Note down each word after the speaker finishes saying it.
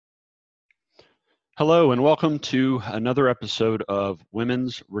Hello, and welcome to another episode of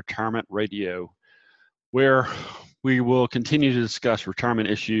Women's Retirement Radio, where we will continue to discuss retirement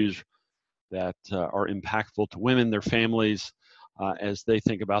issues that are impactful to women, their families, as they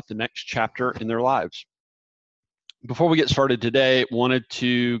think about the next chapter in their lives. Before we get started today, I wanted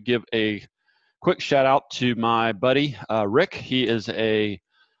to give a quick shout out to my buddy, Rick. He is a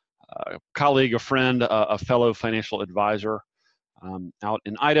colleague, a friend, a fellow financial advisor out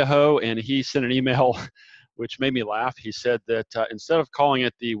in Idaho, and he sent an email which made me laugh. He said that instead of calling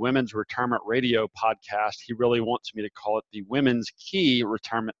it the Women's Retirement Radio Podcast, he really wants me to call it the Women's Key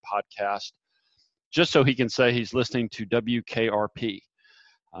Retirement Podcast, just so he can say he's listening to WKRP.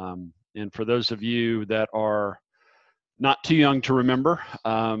 And for those of you that are not too young to remember,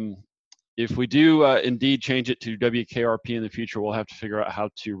 if we do indeed change it to WKRP in the future, we'll have to figure out how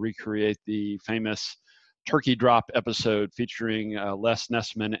to recreate the famous Turkey Drop episode featuring Les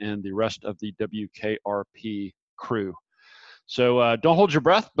Nessman and the rest of the WKRP crew. So don't hold your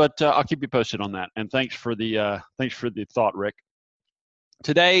breath, but I'll keep you posted on that. And thanks for the thought, Rick.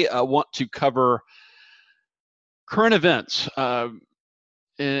 Today, I want to cover current events.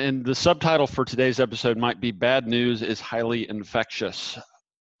 And the subtitle for today's episode might be "Bad News is Highly Infectious."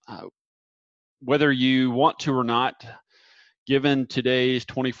 Whether you want to or not, given today's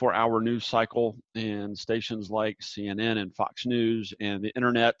 24-hour news cycle and stations like CNN and Fox News and the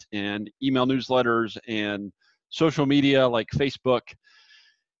internet and email newsletters and social media like Facebook,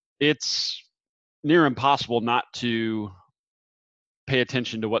 it's near impossible not to pay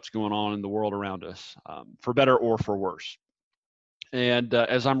attention to what's going on in the world around us, for better or for worse. And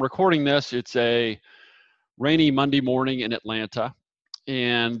as I'm recording this, it's a rainy Monday morning in Atlanta,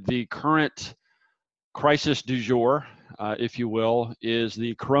 and the current crisis du jour, if you will, is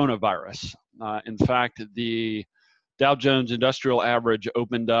the coronavirus. In fact, the Dow Jones Industrial Average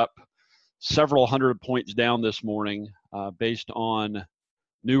opened up several hundred points down this morning based on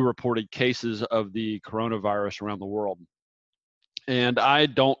new reported cases of the coronavirus around the world. And I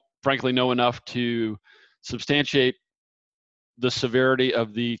don't frankly know enough to substantiate the severity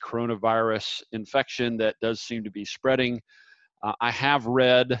of the coronavirus infection that does seem to be spreading. I have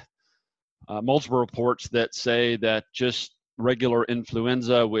read multiple reports that say that just regular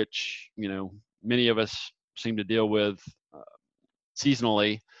influenza, which many of us seem to deal with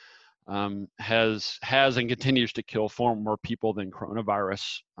seasonally, has and continues to kill far more people than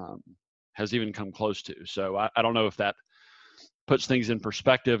coronavirus has even come close to. So I don't know if that puts things in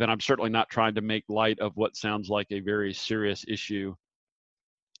perspective, and I'm certainly not trying to make light of what sounds like a very serious issue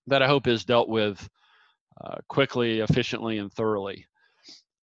that I hope is dealt with quickly, efficiently, and thoroughly.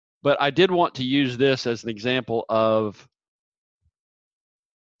 But I did want to use this as an example of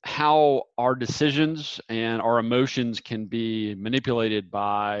how our decisions and our emotions can be manipulated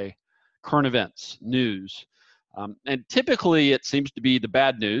by current events, news. And typically it seems to be the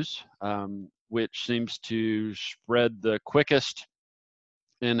bad news, which seems to spread the quickest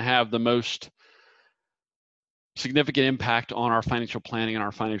and have the most significant impact on our financial planning and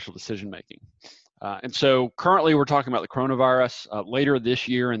our financial decision making. And so currently we're talking about the coronavirus. Later this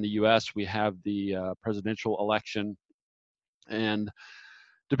year in the US, we have the presidential election. And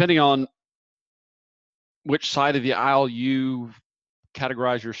depending on which side of the aisle you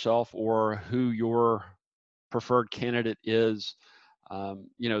categorize yourself or who your preferred candidate is,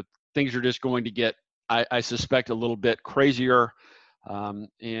 things are just going to get, I suspect, a little bit crazier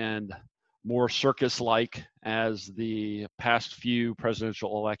and more circus-like as the past few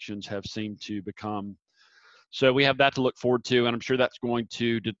presidential elections have seemed to become. So we have that to look forward to, and I'm sure that's going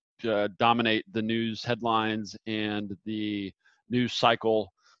to dominate the news headlines and the news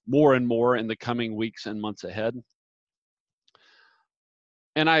cycle more and more in the coming weeks and months ahead.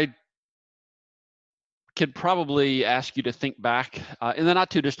 And I could probably ask you to think back in the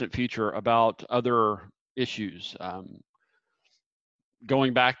not too distant future about other issues.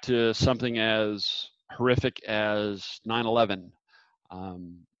 Going back to something as horrific as 9/11.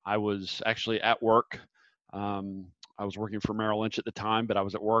 I was actually at work. I was working for Merrill Lynch at the time, but I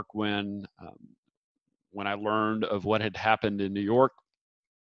was at work when I learned of what had happened in New York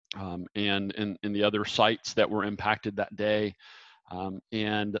and in the other sites that were impacted that day.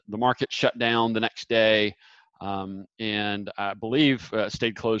 And the market shut down the next day, and I believe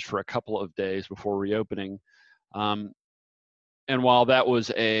stayed closed for a couple of days before reopening. And while that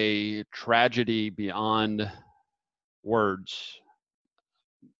was a tragedy beyond words,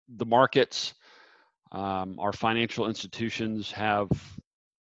 the markets, our financial institutions have,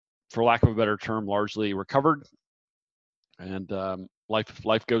 for lack of a better term, largely recovered, and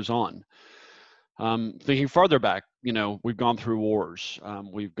life goes on. Thinking farther back, we've gone through wars,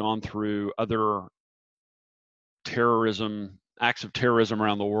 we've gone through other terrorism, acts of terrorism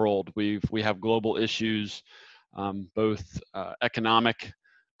around the world. We have global issues, both economic,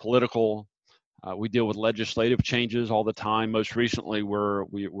 political. We deal with legislative changes all the time. Most recently,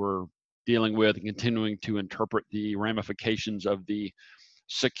 we're dealing with and continuing to interpret the ramifications of the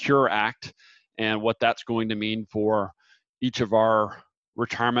Secure Act and what that's going to mean for each of our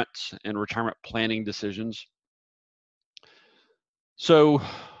retirements and retirement planning decisions. So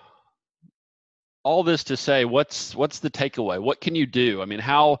all this to say, what's the takeaway? What can you do? I mean,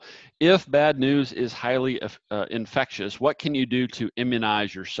 if bad news is highly infectious, what can you do to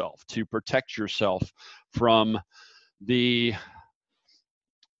immunize yourself, to protect yourself from the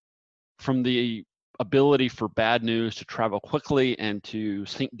ability for bad news to travel quickly and to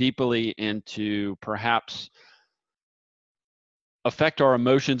sink deeply and to perhaps affect our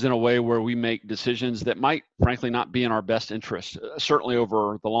emotions in a way where we make decisions that might frankly not be in our best interest, certainly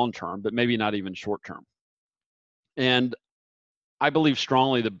over the long term, but maybe not even short term. And I believe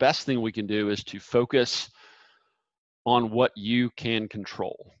strongly the best thing we can do is to focus on what you can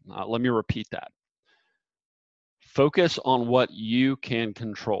control. Let me repeat that. Focus on what you can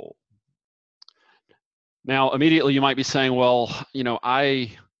control. Now, immediately you might be saying, well,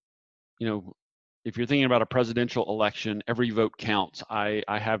 if you're thinking about a presidential election, every vote counts. I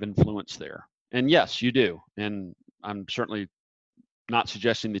have influence there. And yes, you do. And I'm certainly not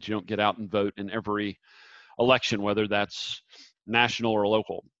suggesting that you don't get out and vote in every election, whether that's national or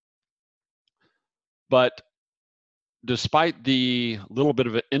local. But despite the little bit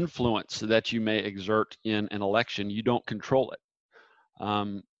of an influence that you may exert in an election, you don't control it.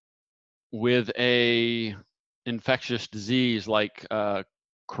 With a infectious disease like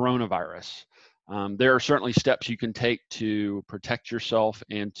coronavirus, there are certainly steps you can take to protect yourself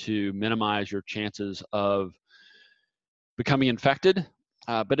and to minimize your chances of becoming infected.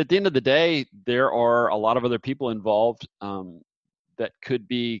 But at the end of the day, there are a lot of other people involved that could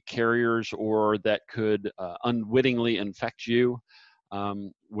be carriers or that could unwittingly infect you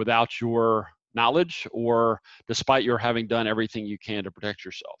without your knowledge or despite your having done everything you can to protect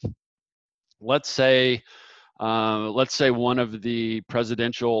yourself. Let's say one of the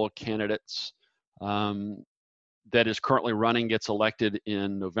presidential candidates that is currently running gets elected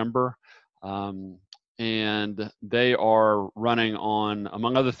in November, and they are running on,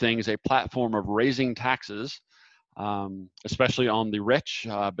 among other things, a platform of raising taxes, especially on the rich,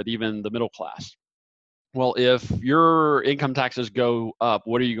 but even the middle class. Well, if your income taxes go up,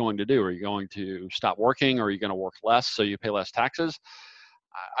 what are you going to do? Are you going to stop working, or are you going to work less so you pay less taxes?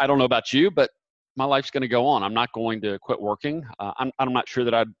 I don't know about you, but my life's going to go on. I'm not going to quit working. I'm not sure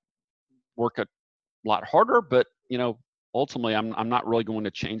that I'd work a lot harder, but ultimately I'm not really going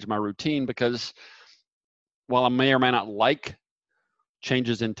to change my routine, because while I may or may not like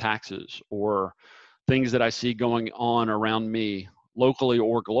changes in taxes or things that I see going on around me locally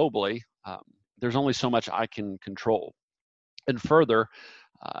or globally, there's only so much I can control. And further,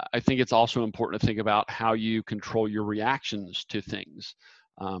 I think it's also important to think about how you control your reactions to things,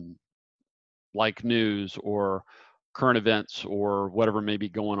 like news or current events or whatever may be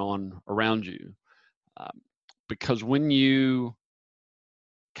going on around you. Because when you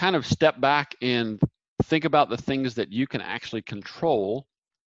kind of step back and think about the things that you can actually control,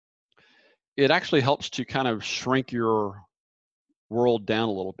 it actually helps to kind of shrink your world down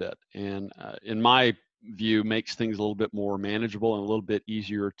a little bit. And in my view, makes things a little bit more manageable and a little bit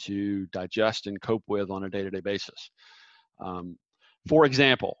easier to digest and cope with on a day-to-day basis. For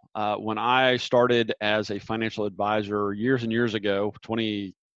example, when I started as a financial advisor years and years ago,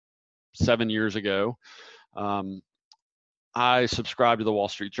 27 years ago, I subscribed to the Wall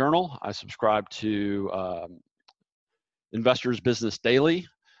Street Journal. I subscribed to Investors Business Daily.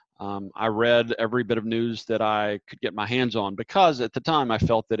 I read every bit of news that I could get my hands on, because at the time I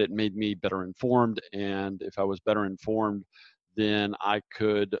felt that it made me better informed. And if I was better informed, then I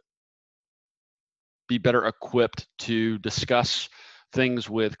could be better equipped to discuss things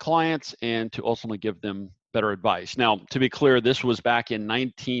with clients and to ultimately give them better advice. Now, to be clear, this was back in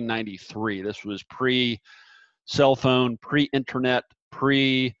 1993. This was pre-cell phone, pre-internet,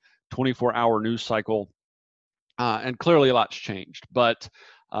 pre-24-hour news cycle. And clearly a lot's changed. But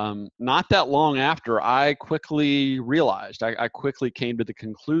not that long after, I quickly realized, I quickly came to the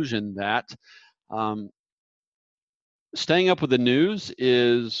conclusion that staying up with the news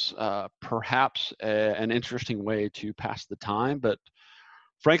is perhaps an interesting way to pass the time, but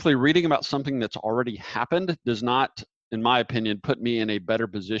frankly, reading about something that's already happened does not, in my opinion, put me in a better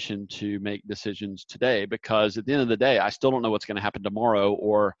position to make decisions today, because at the end of the day, I still don't know what's going to happen tomorrow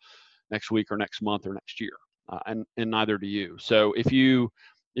or next week or next month or next year, and neither do you. So if you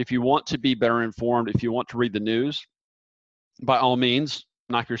if you want to be better informed, if you want to read the news, by all means,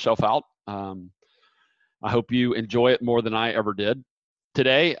 knock yourself out. I hope you enjoy it more than I ever did.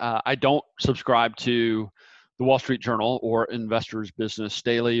 Today, I don't subscribe to the Wall Street Journal or Investors Business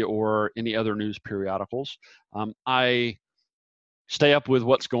Daily or any other news periodicals. I stay up with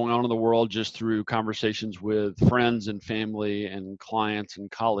what's going on in the world just through conversations with friends and family and clients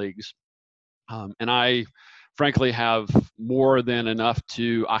and colleagues. And I frankly have more than enough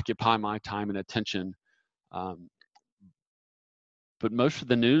to occupy my time and attention. But most of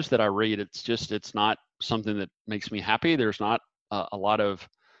the news that I read, it's not something that makes me happy. There's not a lot of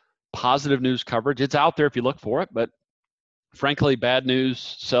positive news coverage. It's out there if you look for it, but frankly, bad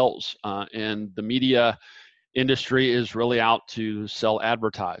news sells, and the media industry is really out to sell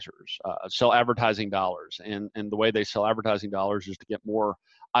advertisers, sell advertising dollars, and the way they sell advertising dollars is to get more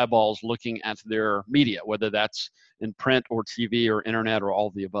eyeballs looking at their media, whether that's in print or TV or internet or all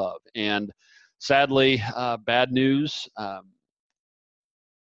of the above. And sadly, bad news,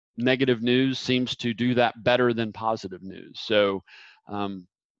 negative news seems to do that better than positive news. So I'm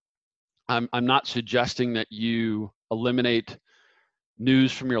not suggesting that you eliminate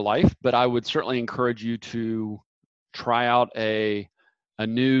news from your life, but I would certainly encourage you to try out a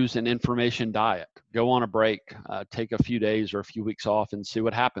news and information diet. Go on a break, take a few days or a few weeks off and see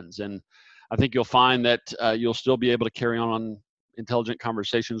what happens. And I think you'll find that you'll still be able to carry on intelligent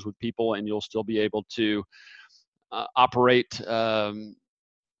conversations with people, and you'll still be able to operate and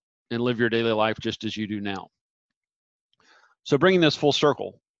live your daily life just as you do now. So bringing this full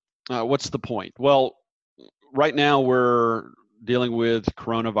circle, what's the point? Well, right now we're dealing with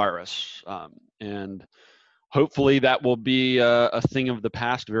coronavirus, and hopefully that will be a thing of the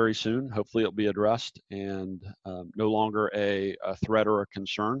past very soon. Hopefully it'll be addressed and no longer a threat or a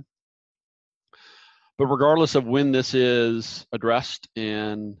concern. But regardless of when this is addressed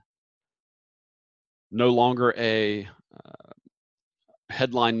and no longer a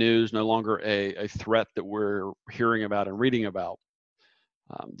headline news, no longer a threat that we're hearing about and reading about,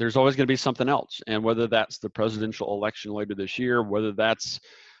 there's always going to be something else. And whether that's the presidential election later this year, whether that's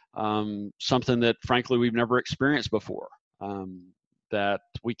something that frankly we've never experienced before, that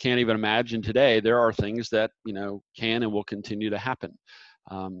we can't even imagine today, there are things that can and will continue to happen.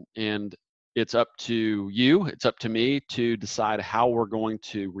 And it's up to you, it's up to me to decide how we're going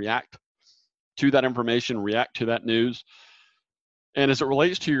to react to that information, react to that news. And as it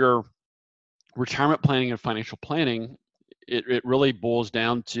relates to your retirement planning and financial planning, it really boils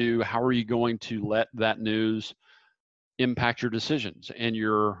down to how are you going to let that news impact your decisions and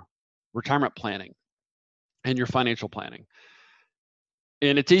your retirement planning and your financial planning.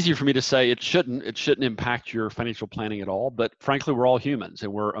 And it's easy for me to say it shouldn't impact your financial planning at all, but frankly, we're all humans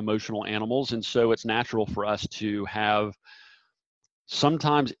and we're emotional animals. And so it's natural for us to have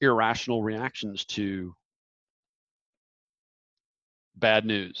sometimes irrational reactions to bad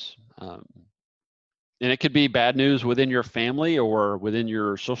news. And it could be bad news within your family or within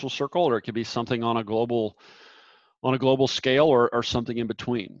your social circle, or it could be something on a global scale or something in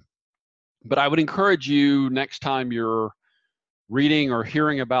between. But I would encourage you next time you're reading or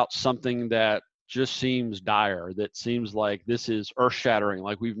hearing about something that just seems dire, that seems like this is earth-shattering,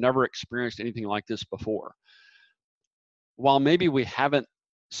 like we've never experienced anything like this before. While maybe we haven't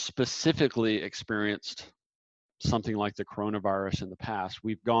specifically experienced something like the coronavirus in the past,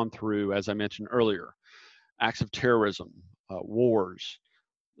 we've gone through, as I mentioned earlier, acts of terrorism, wars,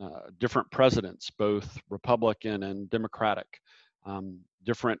 different presidents, both Republican and Democratic,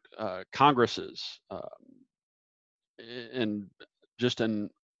 different Congresses, and just an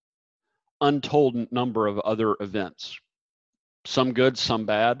untold number of other events, some good, some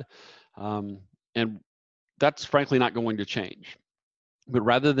bad, and that's frankly not going to change. But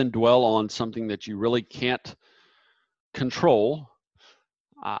rather than dwell on something that you really can't control,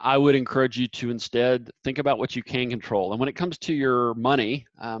 I would encourage you to instead think about what you can control. And when it comes to your money,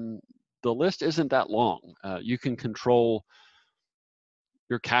 the list isn't that long. You can control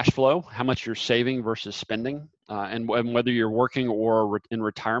your cash flow, how much you're saving versus spending, and whether you're working or in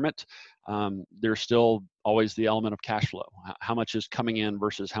retirement, there's still always the element of cash flow. How much is coming in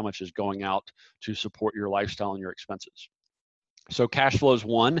versus how much is going out to support your lifestyle and your expenses. So cash flow is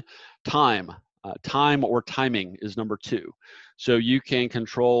one. Time or timing is number two. So you can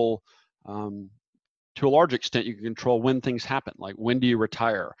control, to a large extent, you can control when things happen, like when do you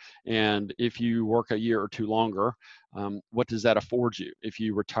retire? And if you work a year or two longer, what does that afford you? If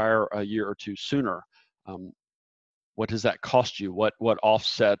you retire a year or two sooner, what does that cost you? What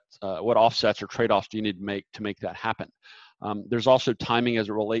offsets or trade-offs do you need to make that happen? There's also timing as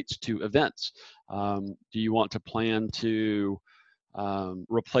it relates to events. Do you want to plan to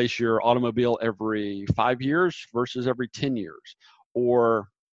replace your automobile every 5 years versus every 10 years. Or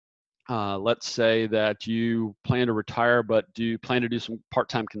let's say that you plan to retire, but do you plan to do some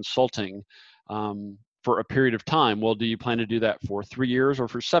part-time consulting for a period of time? Well, do you plan to do that for 3 years or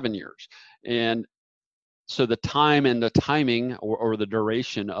for 7 years? And so the time and the timing or the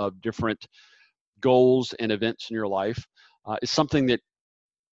duration of different goals and events in your life is something that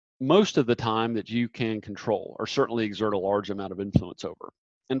most of the time that you can control or certainly exert a large amount of influence over.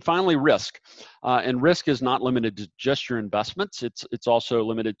 And finally, risk. And risk is not limited to just your investments. It's also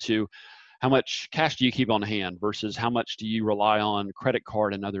limited to how much cash do you keep on hand versus how much do you rely on credit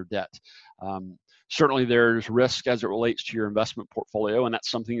card and other debt. Certainly there's risk as it relates to your investment portfolio, and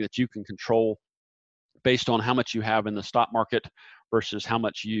that's something that you can control based on how much you have in the stock market versus how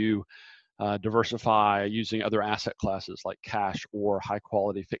much you diversify using other asset classes like cash or high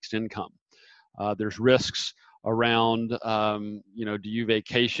quality fixed income. There's risks around, do you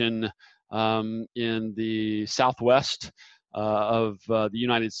vacation in the Southwest of the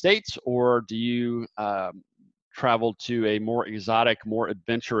United States, or do you travel to a more exotic, more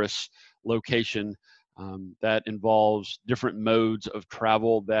adventurous location that involves different modes of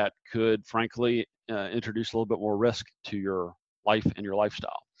travel that could, frankly, introduce a little bit more risk to your life and your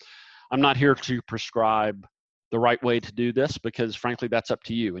lifestyle. I'm not here to prescribe the right way to do this because, frankly, that's up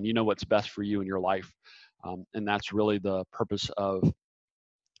to you, and you know what's best for you in your life. And that's really the purpose of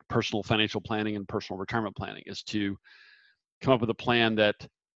personal financial planning and personal retirement planning, is to come up with a plan that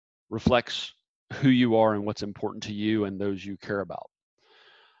reflects who you are and what's important to you and those you care about.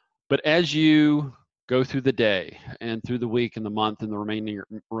 But as you go through the day and through the week and the month and the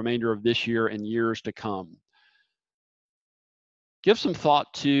remainder of this year and years to come, give some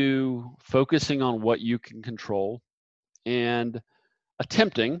thought to focusing on what you can control and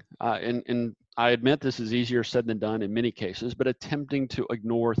attempting, and I admit this is easier said than done in many cases, but attempting to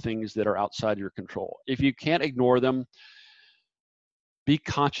ignore things that are outside your control. If you can't ignore them, be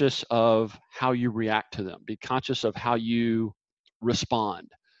conscious of how you react to them. Be conscious of how you respond,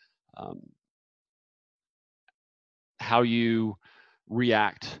 how you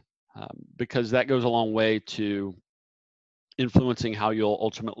react, because that goes a long way to influencing how you'll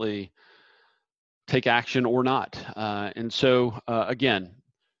ultimately take action or not. And so, again,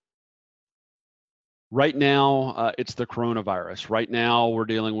 right now, it's the coronavirus. Right now, we're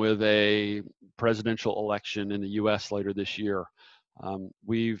dealing with a presidential election in the U.S. later this year.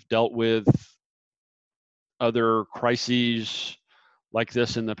 We've dealt with other crises like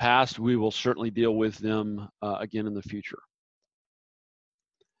this in the past. We will certainly deal with them again in the future.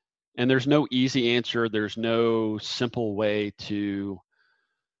 And there's no easy answer. There's no simple way to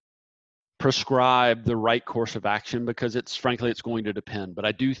prescribe the right course of action because frankly, it's going to depend. But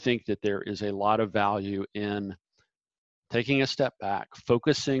I do think that there is a lot of value in taking a step back,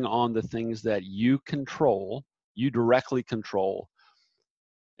 focusing on the things that you control, you directly control,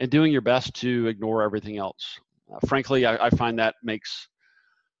 and doing your best to ignore everything else. Frankly, I find that makes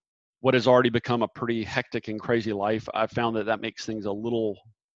what has already become a pretty hectic and crazy life, I've found that makes things a little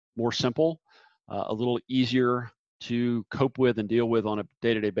more simple, a little easier to cope with and deal with on a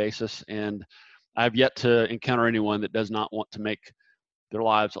day-to-day basis. And I've yet to encounter anyone that does not want to make their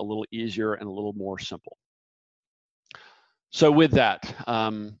lives a little easier and a little more simple. So with that,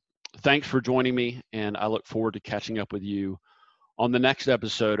 thanks for joining me, and I look forward to catching up with you on the next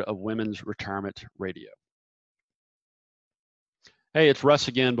episode of Women's Retirement Radio. Hey, it's Russ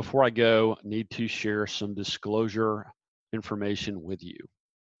again. Before I go, I need to share some disclosure information with you.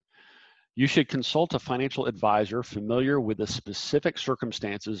 You should consult a financial advisor familiar with the specific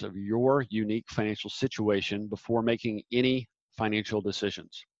circumstances of your unique financial situation before making any financial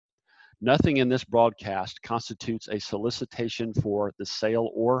decisions. Nothing in this broadcast constitutes a solicitation for the sale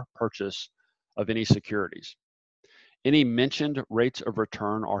or purchase of any securities. Any mentioned rates of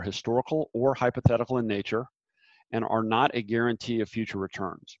return are historical or hypothetical in nature and are not a guarantee of future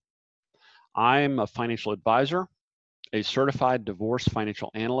returns. I'm a financial advisor, a certified divorce financial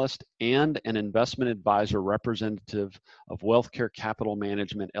analyst, and an investment advisor representative of WealthCare Capital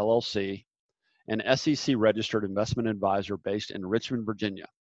Management, LLC, an SEC registered investment advisor based in Richmond, Virginia.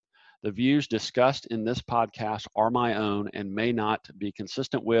 The views discussed in this podcast are my own and may not be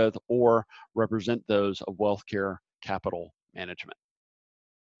consistent with or represent those of WealthCare Capital Management.